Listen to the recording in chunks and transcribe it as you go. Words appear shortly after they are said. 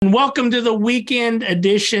Welcome to the weekend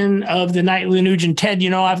edition of the Nightly Nuge. And Ted,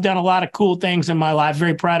 I've done a lot of cool things in my life,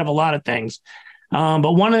 very proud of a lot of things.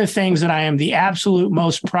 But one of the things that I am the absolute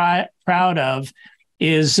most proud of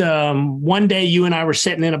is one day you and I were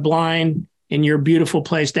sitting in a blind in your beautiful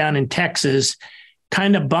place down in Texas,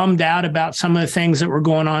 kind of bummed out about some of the things that were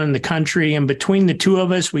going on in the country. And between the two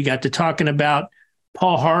of us, we got to talking about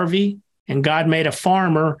Paul Harvey and God Made a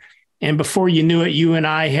Farmer. And before you knew it, you and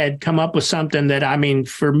I had come up with something that,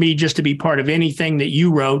 for me, just to be part of anything that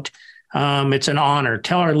you wrote, it's an honor.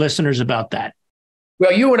 Tell our listeners about that.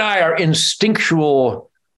 Well, you and I are instinctual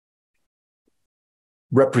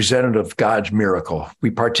representative of God's miracle.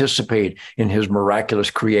 We participate in his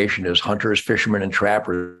miraculous creation as hunters, fishermen, and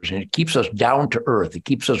trappers, and it keeps us down to earth. It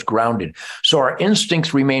keeps us grounded. So our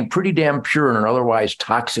instincts remain pretty damn pure in an otherwise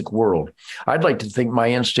toxic world. I'd like to think my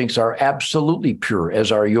instincts are absolutely pure,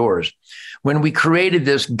 as are yours. When we created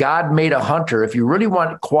this, God made a hunter. If you really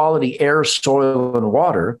want quality air, soil, and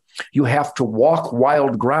water, you have to walk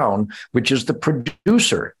wild ground, which is the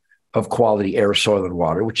producer of quality air, soil, and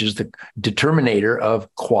water, which is the determinator of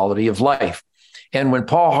quality of life. And when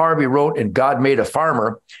Paul Harvey wrote, "And God Made a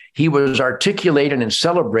Farmer," he was articulating and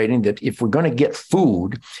celebrating that if we're going to get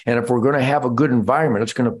food and if we're going to have a good environment,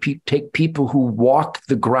 it's going to take people who walk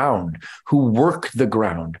the ground, who work the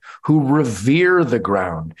ground, who revere the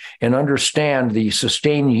ground, and understand the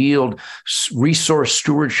sustained yield, resource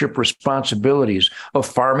stewardship responsibilities of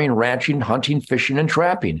farming, ranching, hunting, fishing, and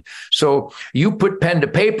trapping. So you put pen to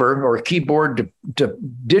paper or keyboard to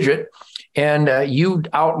digit, and you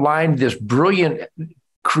outlined this brilliant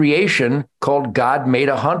creation called God Made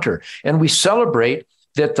a Hunter. And we celebrate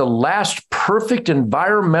that the last perfect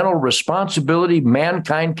environmental responsibility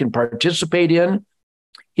mankind can participate in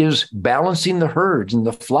is balancing the herds and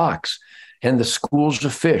the flocks and the schools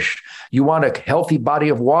of fish. You want a healthy body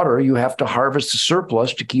of water, you have to harvest the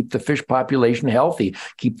surplus to keep the fish population healthy,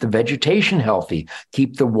 keep the vegetation healthy,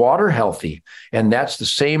 keep the water healthy. And that's the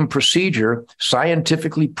same procedure,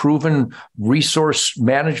 scientifically proven resource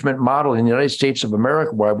management model in the United States of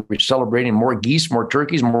America, where we're celebrating more geese, more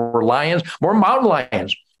turkeys, more lions, more mountain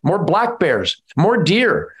lions, more black bears, more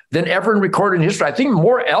deer than ever in recorded history. I think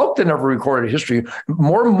more elk than ever recorded in history,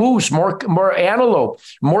 more moose, more antelope,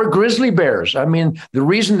 more grizzly bears. The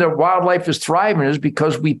reason that wildlife is thriving is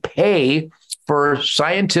because we pay for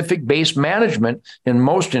scientific-based management in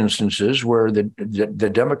most instances where the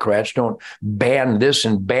Democrats don't ban this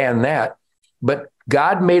and ban that. But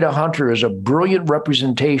God Made a Hunter is a brilliant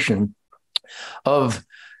representation of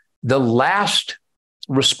the last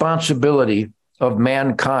responsibility of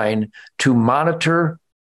mankind to monitor,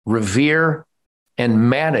 revere, and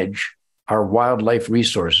manage our wildlife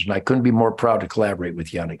resources. And I couldn't be more proud to collaborate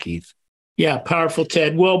with you on it, Keith. Yeah, powerful,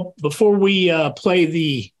 Ted. Well, before we play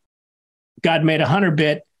the God Made a Hunter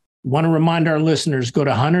bit, I want to remind our listeners, go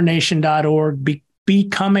to hunternation.org,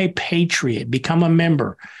 become a patriot, become a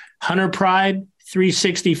member. Hunter Pride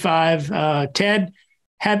 365. Ted,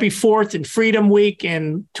 happy 4th and Freedom Week.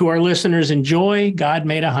 And to our listeners, enjoy God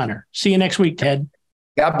Made a Hunter. See you next week, Ted.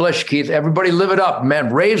 God bless you, Keith. Everybody live it up,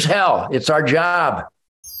 man. Raise hell. It's our job.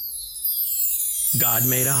 God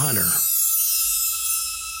Made a Hunter.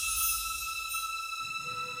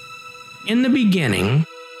 In the beginning,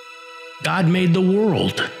 God made the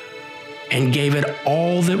world and gave it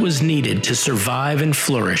all that was needed to survive and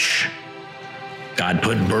flourish. God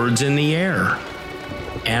put birds in the air,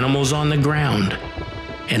 animals on the ground,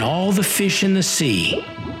 and all the fish in the sea.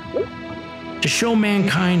 To show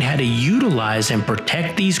mankind how to utilize and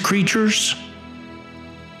protect these creatures,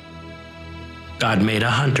 God made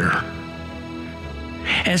a hunter.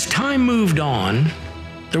 As time moved on,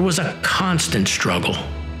 there was a constant struggle,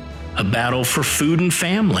 a battle for food and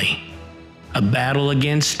family, a battle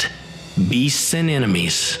against beasts and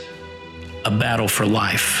enemies, a battle for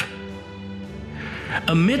life.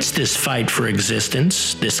 Amidst this fight for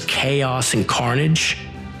existence, this chaos and carnage,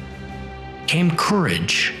 came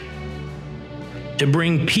courage. To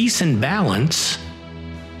bring peace and balance,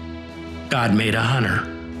 God made a hunter.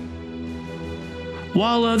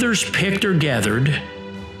 While others picked or gathered,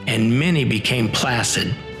 and many became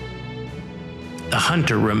placid, the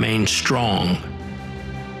hunter remained strong.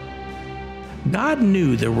 God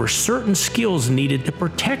knew there were certain skills needed to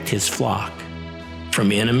protect his flock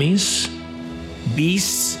from enemies,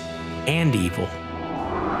 beasts, and evil.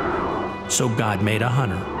 So God made a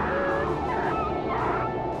hunter.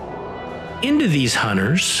 Into these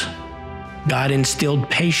hunters, God instilled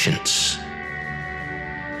patience,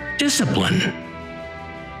 discipline,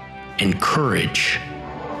 and courage.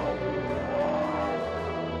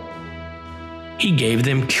 He gave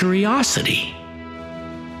them curiosity,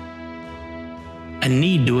 a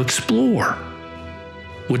need to explore,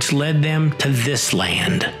 which led them to this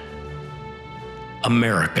land,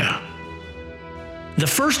 America. The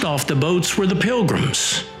first off the boats were the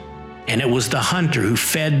Pilgrims, and it was the hunter who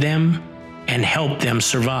fed them and helped them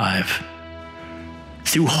survive.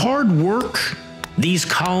 Through hard work, these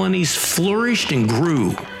colonies flourished and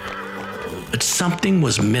grew, but something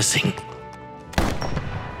was missing.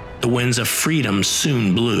 The winds of freedom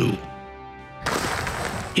soon blew.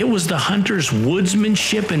 It was the hunter's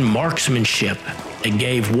woodsmanship and marksmanship that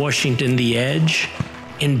gave Washington the edge.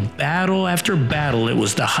 In battle after battle, it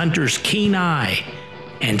was the hunter's keen eye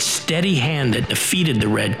and steady hand that defeated the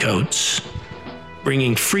redcoats,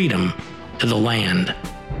 bringing freedom to the land.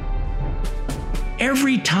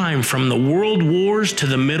 Every time from the World Wars to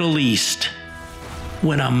the Middle East,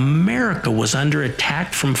 when America was under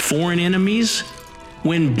attack from foreign enemies,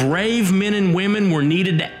 when brave men and women were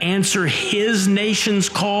needed to answer his nation's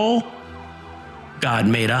call, God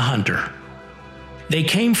made a hunter. They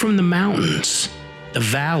came from the mountains, the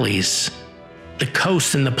valleys, the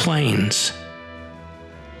coasts, and the plains.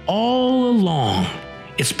 All along,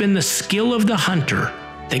 it's been the skill of the hunter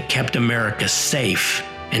that kept America safe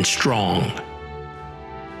and strong.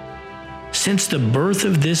 Since the birth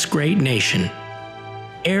of this great nation,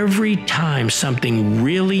 every time something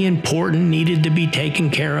really important needed to be taken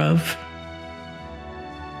care of,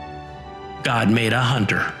 God made a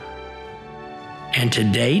hunter. And to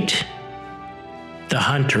date, the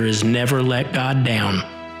hunter has never let God down.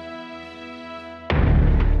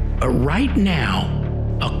 But right now,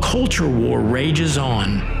 a culture war rages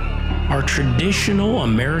on. Our traditional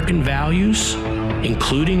American values,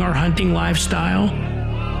 including our hunting lifestyle,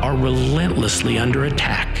 are relentlessly under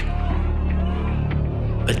attack.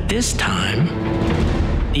 But this time,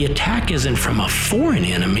 the attack isn't from a foreign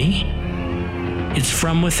enemy, it's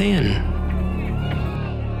from within.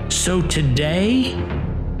 So today,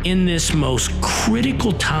 in this most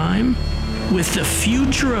critical time, with the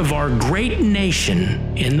future of our great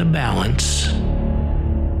nation in the balance,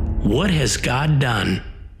 what has God done?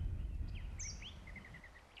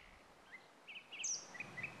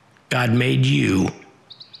 God made you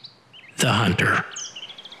the hunter.